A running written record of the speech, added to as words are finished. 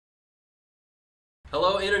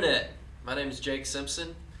Hello Internet, my name is Renick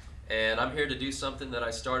Simpson and I'm here to do something that I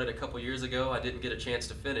started a couple years ago. I didn't get a chance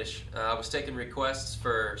to finish. I was taking requests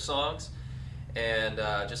for songs and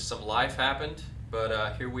just some life happened,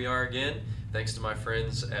 but here we are again. Thanks to my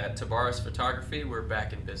friends at Tabares Photography, we're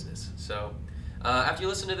back in business. So after you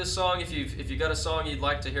listen to this song, if you've got a song you'd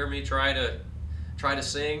like to hear me try to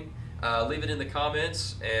sing, leave it in the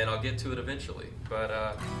comments and I'll get to it eventually.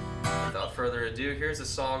 But without further ado, here's a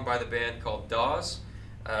song by the band called Dawes.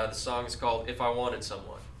 The song is called If I Wanted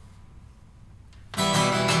Someone.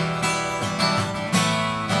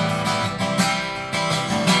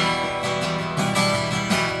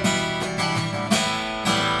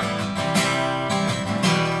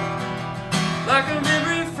 Like a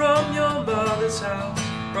memory from your mother's house,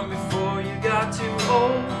 from before you got too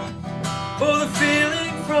old, or the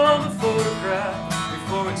feeling from a photograph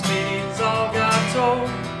before its meanings all got told.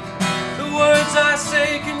 The words I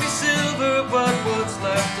say can be silver, but what's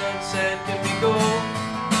left unsaid can be gold.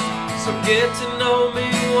 So get to know me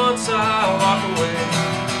once I walk away.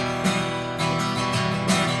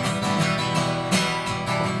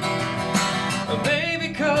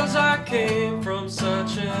 Maybe 'cause I came from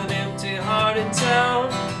such an empty-hearted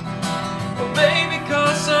town, or maybe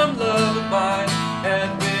 'cause some love of mine had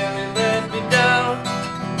really let me down.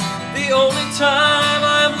 The only time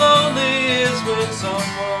I'm lonely is when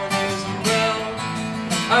someone isn't well.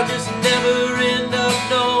 I just never end up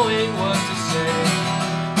knowing what to say.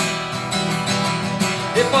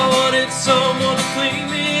 If I wanted someone to clean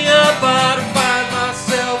me up, I'd find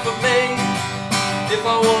myself a maid. If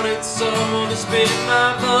I wanted someone to spend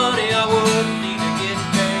my money, I wouldn't need to get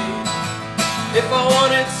paid. If I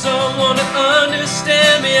wanted someone to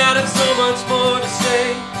understand me, I'd have so much more to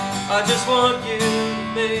say. I just want you to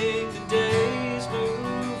make the days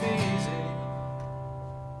move easy.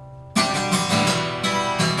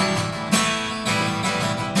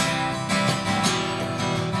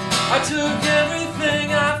 I took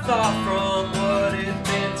everything I thought from what it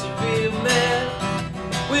meant to be a man.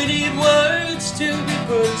 We need words to be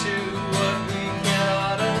put to what we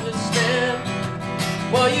cannot understand.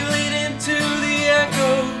 While you lean into the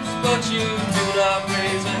echoes, but you do not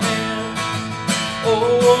raise a hand.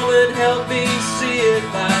 Oh woman, help me see it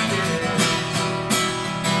like it is.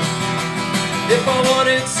 If I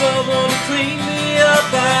wanted someone to clean me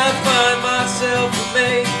up, I'd find myself a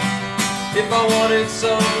maid. If I wanted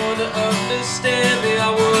someone to understand me,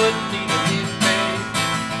 I wouldn't need to get paid.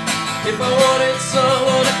 If I wanted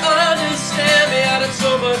someone to understand me, I'd have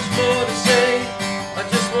so much more to say. I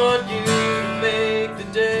just want you to make the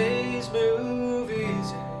days move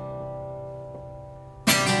easy.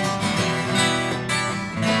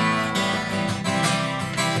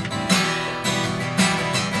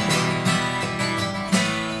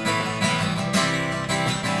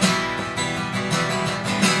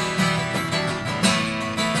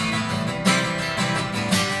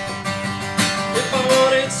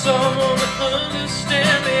 Someone to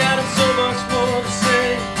understand me, I'd have so much more to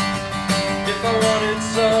say. If I wanted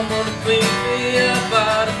someone to clean me up,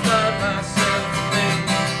 I'd have found myself a maid.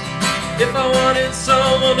 If I wanted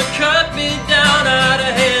someone to cut me down, I'd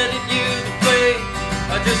have handed you the blade.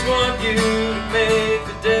 I just want you to make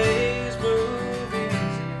the days move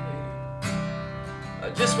easy. I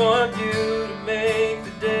just want you